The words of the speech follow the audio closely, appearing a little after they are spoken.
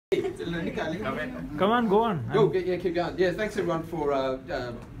Come on, go on. Cool, yeah, keep going. Yeah, thanks everyone for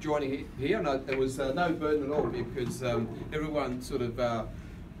joining here. No, there was no burden at all because everyone sort of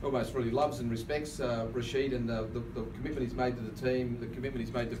almost really loves and respects Rashid and the commitment he's made to the team, the commitment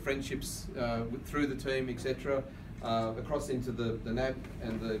he's made to friendships through the team, etc. Across into the NAB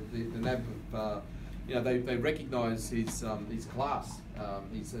and the NAB of, you know, they recognise his class.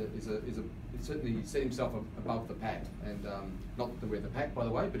 He's certainly set himself above the pack, and not that we're the pack, by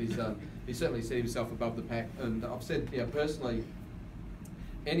the way, but he's certainly set himself above the pack. And I've said, you know, personally,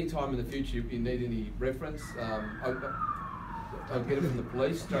 any time in the future if you need any reference, I'll get it from the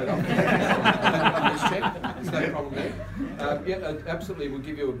police straight off. Check. There's no problem there. Yeah, absolutely, we'll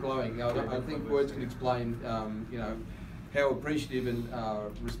give you a glowing. I think words can explain, you know, how appreciative and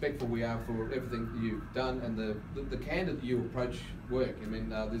respectful we are for everything that you've done and the candor that you approach work. I mean,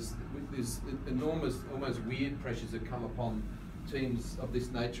 there's enormous, almost weird pressures that come upon teams of this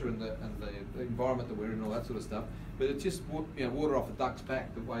nature and the environment that we're in and all that sort of stuff. But it's just, you know, water off a duck's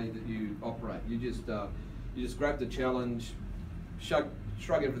back the way that you operate. You just grab the challenge, shrug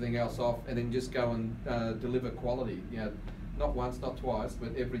everything else off, and then just go and deliver quality. You know, not once, not twice,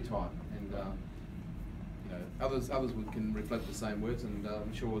 but every time. And you know, others can reflect the same words, and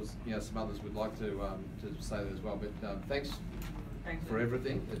I'm sure, you know, some others would like to say that as well. But thanks for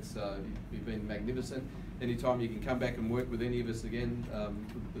everything. It's you've been magnificent. Anytime you can come back and work with any of us again,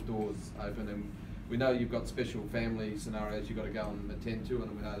 the door's open. And we know you've got special family scenarios you've got to go and attend to,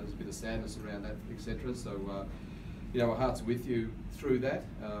 and we know there's a bit of sadness around that, etc. So, you know, our hearts are with you through that,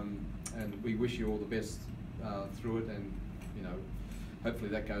 and we wish you all the best through it, and, you know, hopefully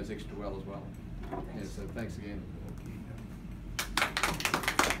that goes extra well as well. Yeah, so thanks again.